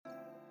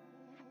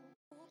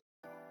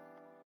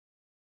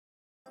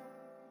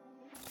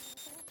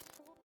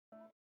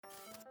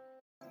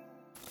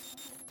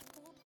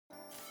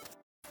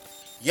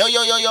Yo,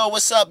 yo, yo, yo,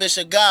 what's up? It's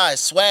your guy,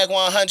 Swag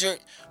 100,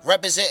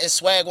 representing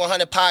Swag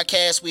 100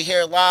 Podcast. We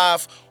here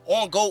live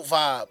on Goat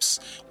Vibes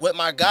with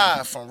my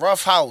guy from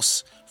Rough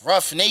House,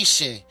 Rough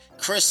Nation,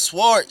 Chris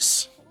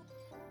Schwartz.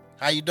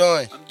 How you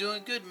doing? I'm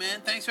doing good,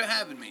 man. Thanks for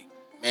having me.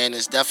 Man,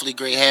 it's definitely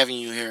great having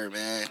you here,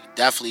 man.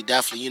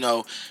 Definitely. You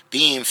know,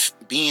 being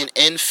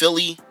in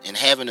Philly and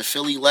having a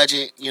Philly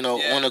legend,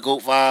 on the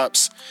Goat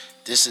Vibes,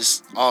 this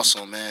is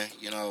awesome, man.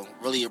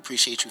 Really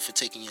appreciate you for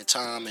taking your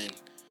time and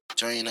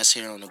joining us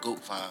here on the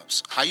Goat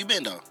Vibes. How you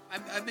been, though?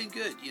 I've been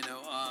good.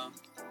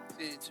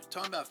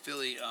 Talking about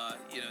Philly,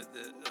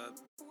 the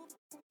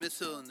Miss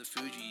Hill and the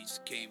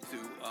Fugees came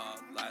through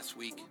last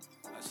week,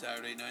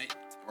 Saturday night.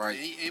 Right.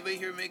 Anybody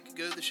here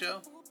go to the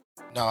show?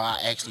 No, I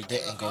actually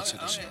didn't go to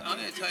the show. I'm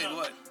gonna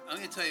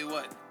tell you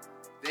what.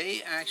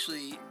 They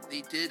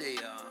did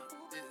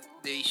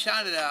they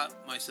shouted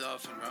out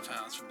myself and Rough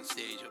House from the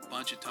stage a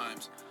bunch of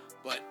times.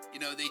 But,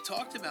 they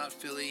talked about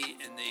Philly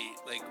and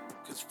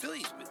because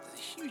Philly's a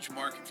huge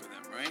market for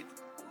them, right?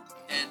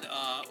 And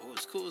what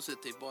was cool is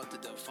that they bought the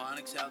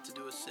Delphonics out to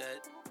do a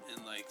set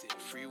and the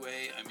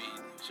Freeway. I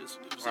mean, it was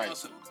right.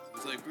 Awesome.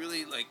 It was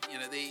really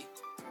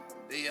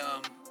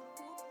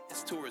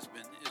this tour it's a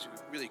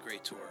really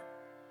great tour.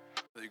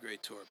 Really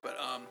great tour. But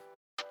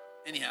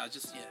anyhow,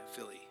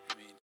 Philly. I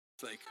mean,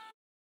 it's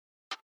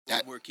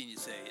what more can you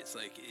say? It's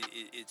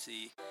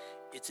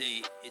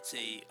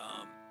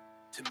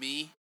to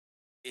me,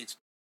 it's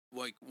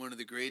like one of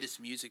the greatest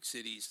music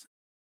cities,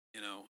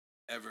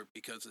 ever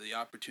because of the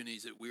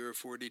opportunities that we were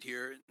afforded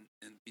here.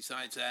 And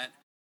besides that,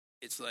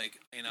 it's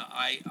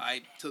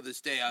I till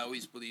this day, I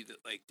always believe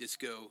that the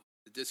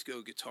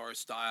disco guitar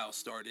style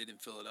started in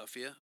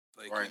Philadelphia.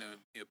 Right.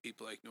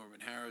 People like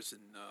Norman Harris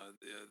and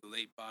the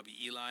late Bobby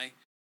Eli.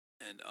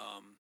 And,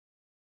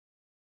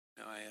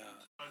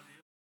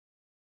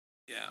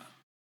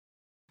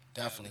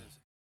 Definitely.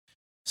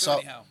 So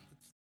anyhow.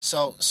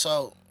 So,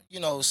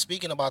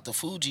 speaking about the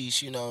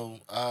Fugees,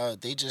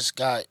 they just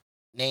got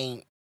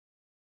named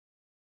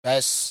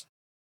best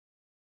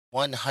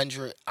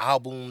 100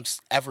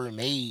 albums ever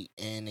made,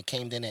 and it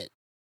came in at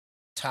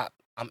top.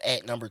 I'm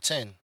at number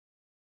 10.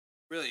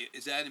 Really?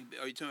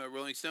 Are you talking about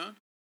Rolling Stone?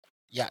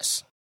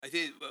 Yes. I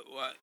think,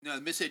 no,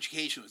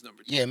 Miseducation was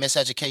number 10. Yeah,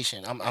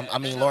 Miseducation. I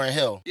mean, Lauryn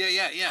Hill.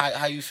 Yeah.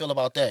 How you feel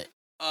about that?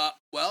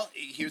 Well,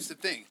 here's the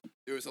thing.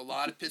 There was a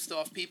lot of pissed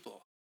off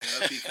people,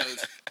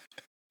 because,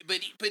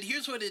 but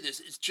here's what it is.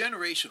 It's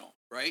generational,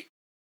 right?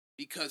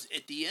 Because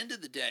at the end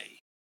of the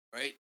day,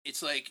 right,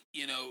 it's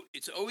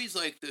it's always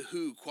like the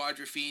Who,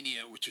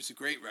 Quadrophenia, which is a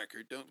great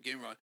record, don't get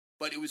me wrong,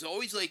 but it was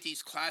always like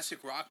these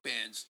classic rock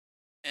bands,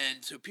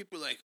 and so people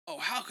were like, oh,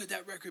 how could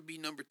that record be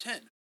number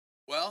 10?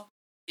 Well,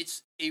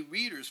 it's a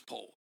reader's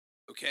poll,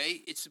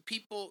 okay? It's the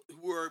people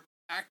who are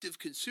active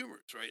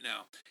consumers right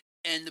now,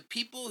 and the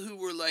people who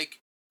were who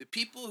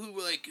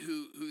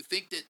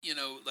think that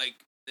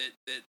that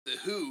the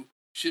Who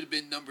should have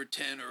been number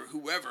 10 or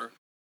whoever,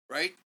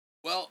 right?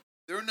 Well,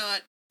 they're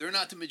not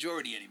the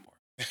majority anymore.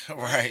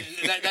 Right.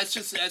 That's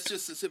just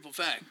a simple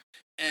fact.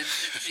 And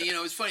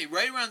it's funny.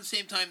 Right around the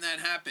same time that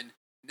happened,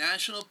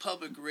 National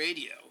Public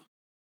Radio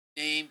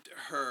named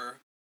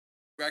her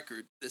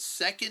record the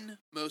second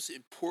most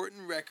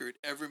important record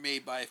ever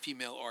made by a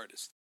female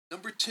artist.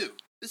 Number 2.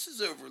 This is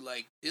over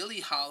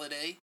Billie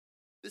Holiday.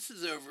 This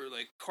is over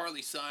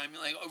Carly Simon,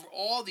 over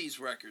all these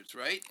records,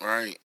 right?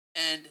 Right.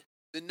 And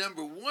the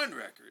number 1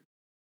 record,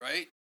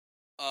 right,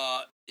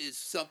 is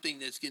something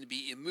that's going to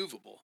be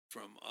immovable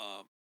from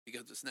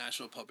because it's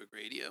National Public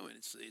Radio and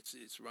it's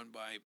run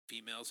by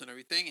females and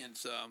everything, and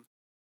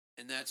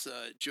that's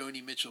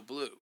Joni Mitchell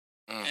Blue.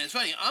 And it's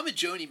funny, I'm a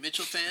Joni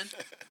Mitchell fan.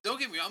 Don't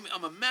get me wrong,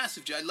 I'm a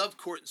massive. I love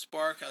Court and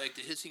Spark. I like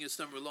the Hissing of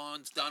Summer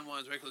Lawns, Don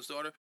Juan's Reckless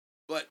Daughter.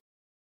 But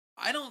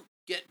I don't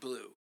get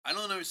Blue. I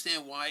don't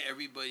understand why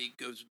everybody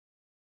goes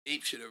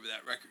apeshit over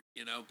that record,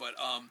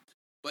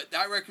 But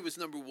that record was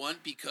number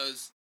 1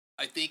 because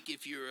I think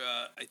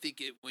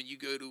when you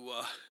go to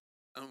I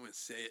don't want to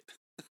say it.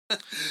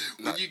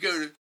 When you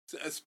go to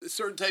a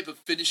certain type of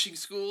finishing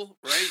school,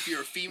 right? If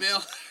you're a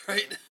female,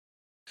 right?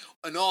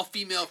 An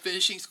all-female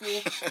finishing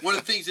school, one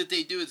of the things that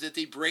they do is that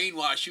they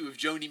brainwash you with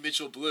Joni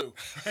Mitchell Blue.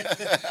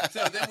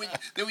 So then when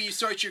you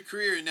start your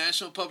career in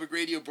National Public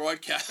Radio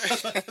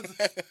broadcast.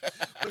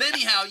 But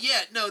anyhow,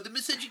 the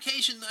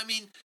Miseducation, I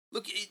mean,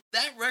 look,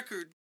 that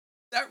record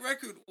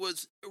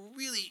was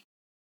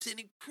it's an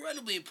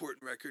incredibly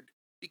important record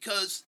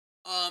because,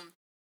 I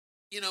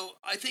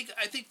think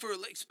for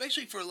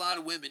especially for a lot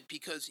of women,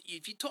 because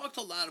if you talk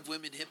to a lot of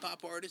women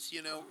hip-hop artists,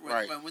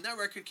 right. when that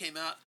record came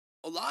out,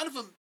 a lot of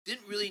them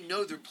didn't really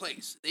know their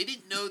place. They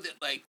didn't know that,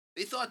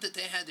 they thought that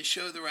they had to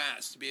show their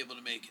ass to be able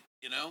to make it,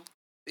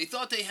 They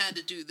thought they had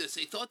to do this.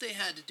 They thought they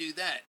had to do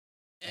that.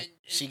 And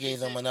she gave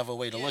them another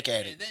way to look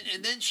at it.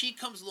 And then she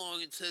comes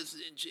along and says,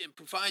 and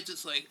provides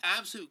us,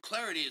 absolute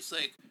clarity. It's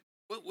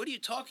what are you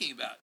talking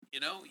about?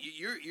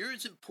 You're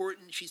as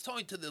important. She's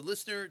talking to the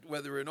listener,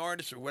 whether an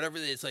artist or whatever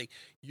it is,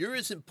 you're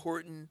as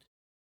important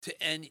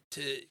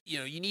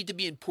you need to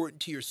be important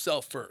to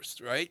yourself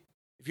first, right?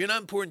 if you're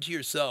not important to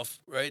yourself,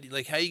 right?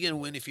 Like, how you gonna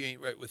win if you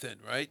ain't right within,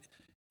 right?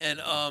 And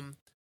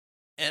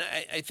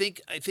I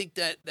think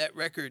that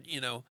record,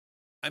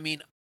 I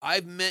mean,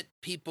 I've met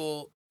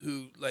people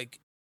who like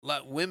a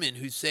lot of women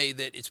who say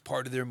that it's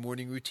part of their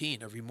morning routine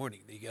every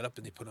morning. They get up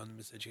and they put on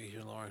the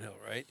Miseducation of Lauryn Hill,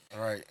 right?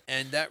 All right.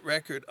 And that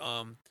record,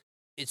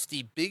 it's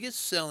the biggest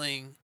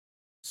selling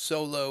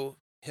solo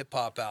hip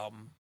hop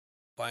album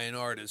by an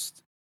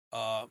artist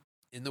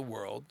in the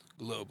world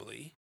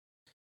globally.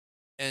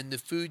 And the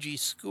Fugees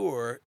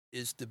score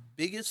is the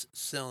biggest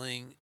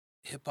selling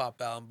hip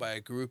hop album by a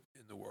group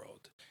in the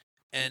world.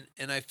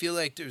 And I feel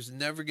like there's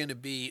never going to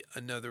be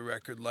another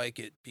record like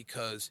it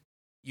because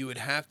you would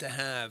have to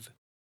have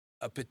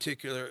a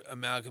particular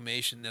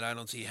amalgamation that I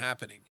don't see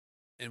happening.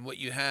 And what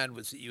you had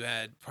was that you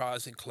had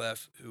Pras and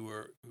Clef who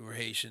were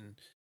Haitian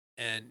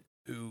and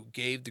who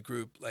gave the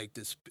group like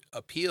this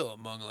appeal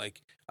among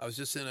like I was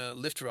just in a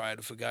lift ride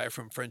with a guy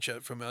from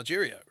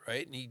Algeria,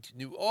 right? And he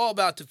knew all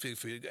about the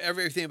food,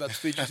 everything about the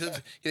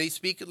food. They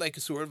speak like a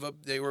sort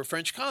of they were a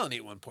French colony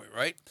at one point,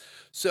 right?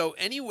 So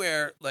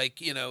anywhere like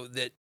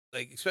that,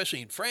 like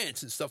especially in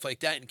France and stuff like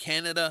that, in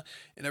Canada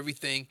and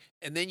everything,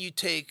 and then you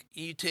take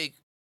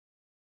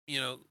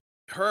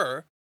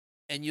her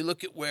and you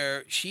look at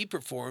where she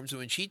performs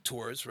when she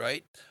tours,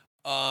 right?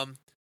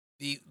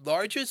 The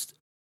largest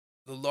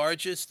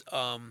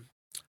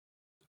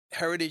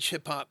heritage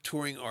hip hop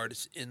touring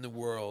artist in the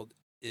world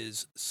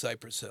is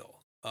Cypress Hill,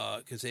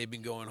 because they've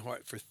been going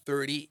hard for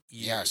 30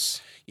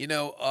 years.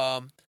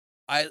 Yes.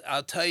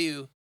 I'll tell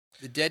you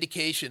the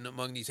dedication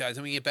among these guys.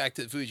 I'm gonna get back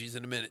to the Fugees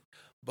in a minute,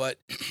 but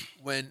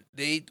when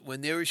they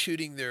were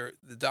shooting the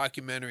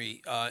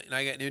documentary, and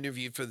I got an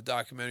interview for the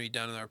documentary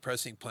down in our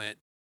pressing plant,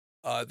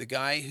 the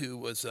guy who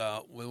was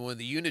one of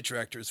the unit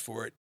directors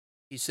for it,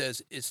 he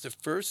says it's the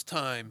first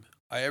time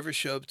I ever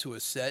showed up to a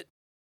set.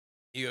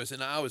 He goes,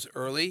 and I was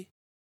early,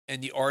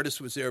 and the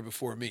artist was there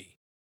before me,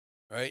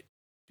 right?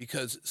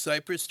 Because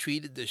Cypress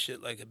treated this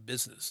shit like a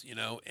business,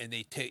 and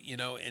they take,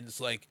 and it's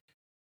like,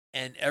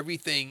 and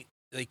everything,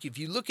 like if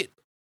you look at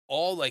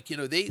all, like,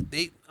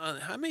 they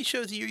how many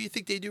shows a year you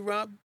think they do,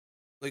 Rob?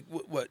 Like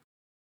what?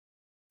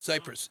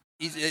 Cypress.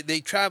 They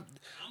travel.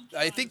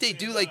 I think they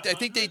do like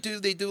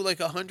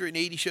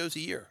 180 shows a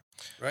year,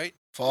 right?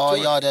 For all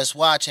y'all that's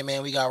watching,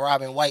 man, we got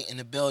Robin White in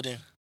the building.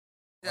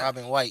 Yeah.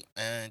 Robin White,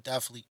 man,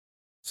 definitely.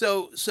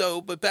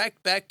 So, but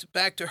back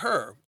to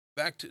her,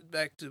 back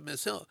to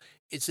Miss Hill.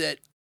 It's that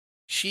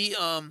she,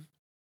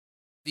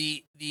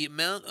 the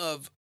amount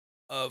of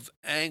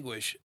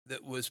anguish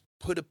that was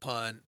put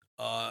upon,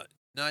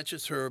 not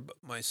just her but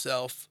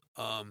myself,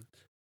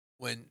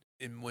 when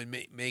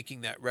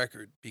making that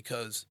record,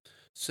 because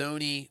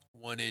Sony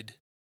wanted,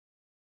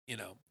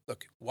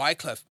 look,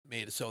 Wyclef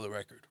made a solo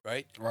record,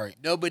 right? Right.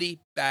 Nobody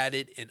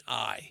batted an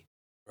eye,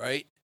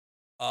 right?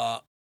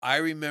 I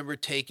remember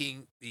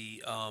taking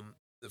the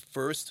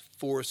first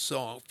 5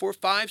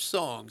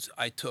 songs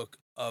I took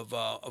of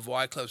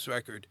Wyclef's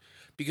record,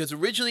 because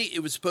originally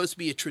it was supposed to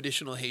be a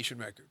traditional Haitian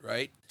record,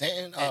 right?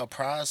 Didn't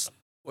Pras?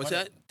 What's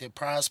that? Did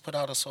Pras put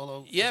out a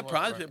solo? Yeah,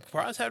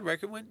 Pras had a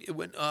record when it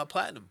went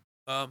platinum.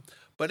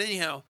 But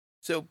anyhow,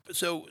 so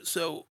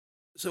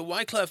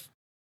Wyclef,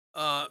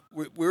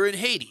 we're in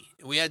Haiti,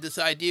 and we had this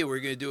idea we're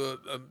going to do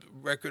a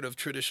record of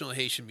traditional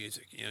Haitian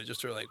music,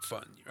 just for like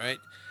fun, right?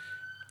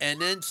 And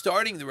then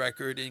starting the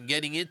record and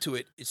getting into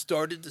it, it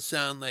started to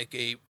sound like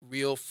a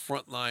real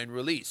frontline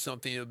release,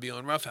 something that would be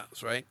on Rough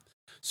House, right?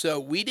 So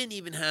we didn't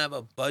even have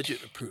a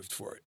budget approved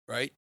for it,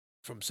 right,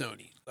 from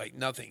Sony, like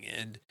nothing.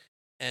 And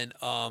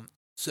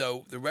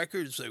so the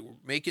record is like we're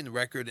making the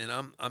record, and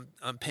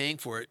I'm paying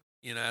for it,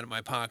 out of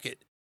my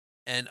pocket.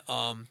 And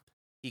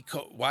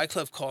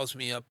Wyclef calls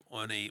me up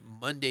on a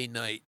Monday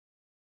night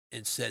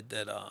and said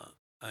that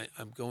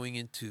I'm going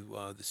into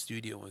the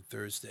studio on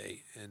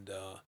Thursday, and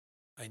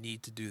I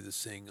need to do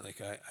this thing. Like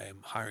I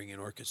am hiring an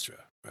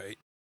orchestra, right?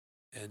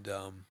 And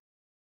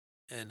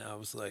I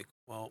was like,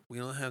 well, we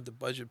don't have the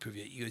budget approved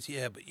yet. He goes,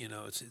 yeah, but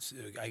it's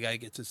I gotta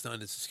get this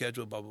done. It's a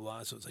schedule, blah blah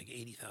blah. So it's like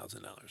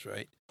 $80,000,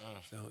 right?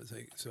 So it's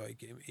like, so I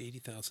gave him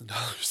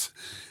 $80,000,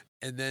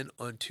 and then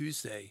on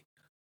Tuesday,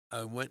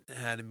 I went and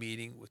had a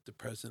meeting with the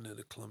president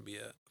of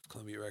Columbia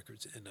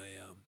Records, and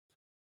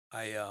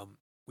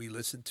we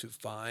listened to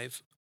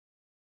 5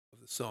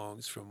 of the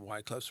songs from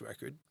Wyclef's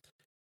record,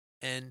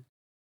 and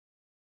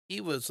he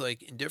was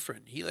like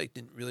indifferent. He like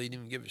didn't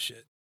even give a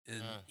shit,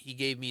 and he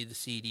gave me the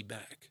CD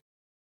back.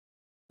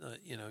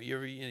 You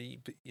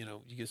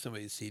give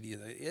somebody a CD,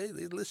 like, hey,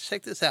 let's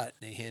check this out,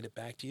 and they hand it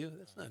back to you.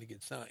 That's not a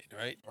good sign,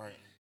 right? Right.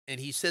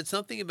 And he said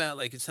something about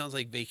like it sounds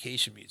like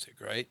vacation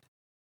music, right?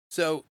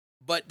 So,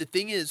 but the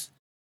thing is,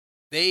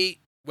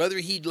 whether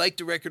he liked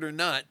the record or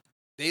not,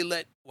 they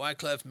let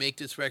Wyclef make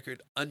this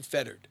record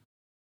unfettered.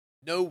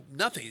 No,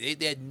 nothing.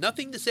 They had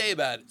nothing to say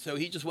about it, so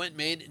he just went,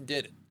 made it, and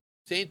did it.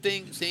 Same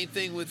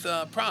thing with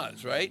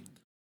Pras, right?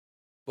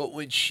 But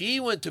when she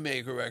went to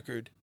make a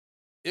record,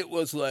 it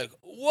was like,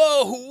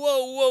 whoa,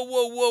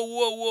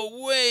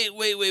 wait.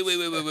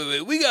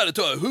 We got to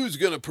talk who's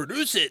going to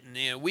produce it.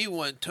 And we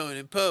want Tone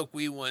and Poke.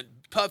 We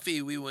want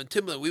Puffy, we want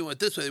Timbaland, we want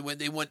this way.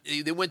 They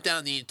went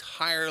down the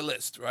entire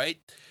list, right?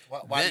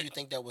 Why do you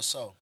think that was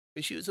so?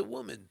 Because she was a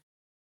woman.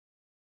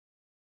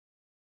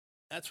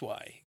 That's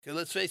why. Because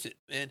let's face it,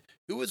 man,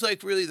 who was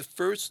like really the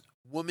first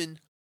woman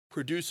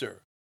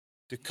producer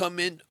to come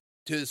in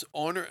to this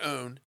on her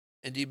own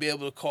and to be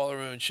able to call her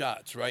own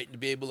shots, right? And to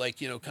be able to,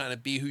 like, you know, kind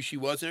of be who she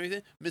was and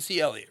everything? Missy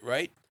Elliott,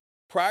 right?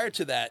 Prior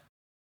to that,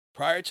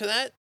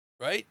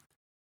 right?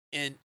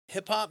 In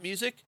hip-hop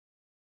music,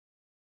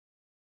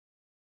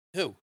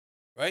 who?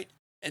 Right?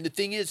 And the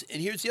thing is,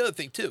 and here's the other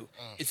thing too,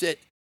 is that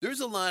there's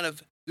a lot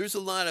of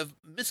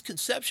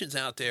misconceptions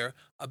out there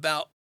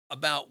about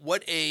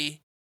what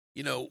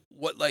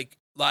like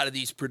a lot of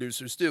these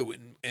producers do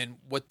and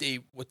what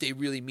they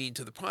really mean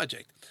to the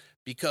project.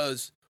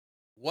 Because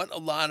what a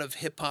lot of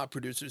hip hop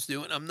producers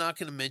do, and I'm not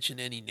going to mention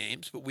any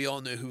names, but we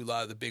all know who a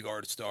lot of the big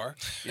artists are,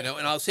 you know.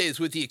 And I'll say this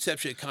with the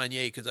exception of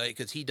Kanye,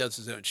 because he does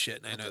his own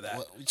shit, and I know that.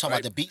 You talking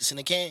about the beats in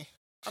the can?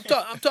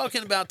 I'm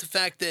talking about the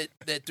fact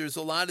that there's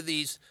a lot of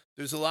these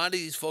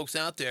folks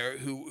out there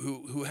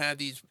who have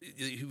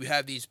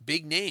these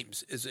big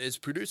names as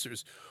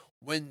producers,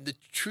 when the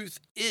truth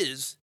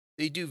is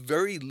they do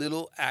very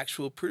little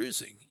actual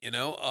producing. You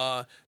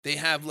know, they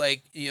have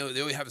they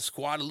have a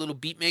squad of little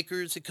beat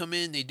makers that come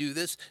in. They do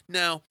this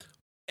now.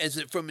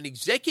 From an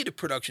executive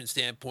production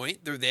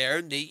standpoint, they're there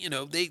and they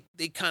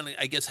kind of,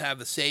 I guess,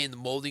 have a say in the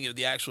molding of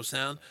the actual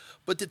sound.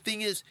 But the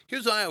thing is,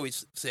 here's what I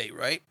always say,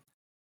 right?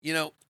 You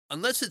know,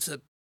 unless it's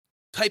a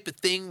type of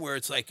thing where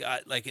it's like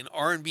an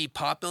R&B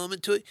pop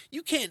element to it,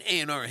 you can't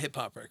A&R a hip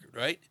hop record,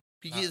 right?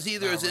 Because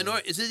as an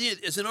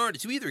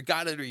artist, you either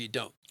got it or you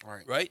don't,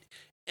 right?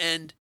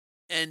 And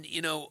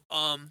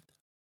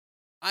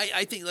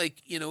I think,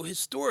 like, you know,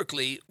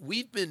 historically,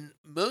 we've been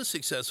most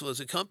successful as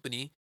a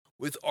company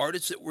with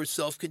artists that were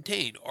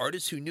self-contained,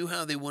 artists who knew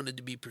how they wanted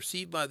to be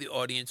perceived by the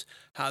audience,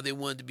 how they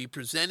wanted to be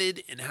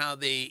presented, and how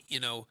they, you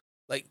know,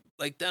 like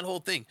that whole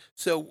thing.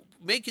 So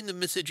making the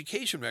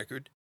Miseducation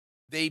record,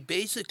 they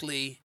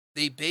basically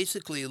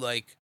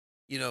like,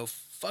 you know,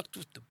 fucked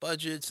with the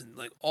budgets and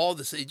like all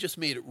this. They just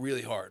made it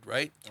really hard,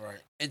 right?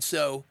 Right. And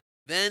so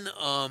then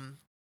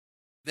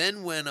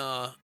when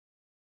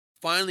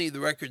finally the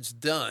record's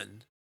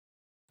done,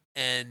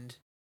 and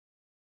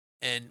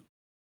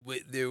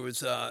there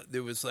was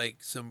like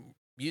some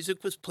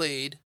music was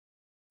played,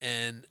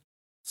 and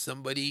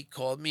somebody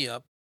called me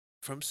up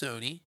from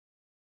Sony,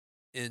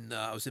 and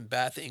I was in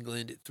Bath,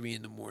 England at 3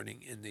 a.m,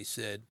 and they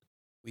said,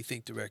 "We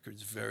think the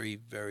record's very,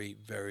 very,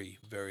 very,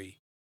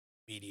 very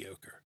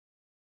mediocre."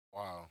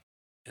 Wow.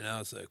 And I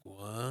was like,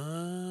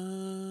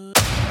 "What?"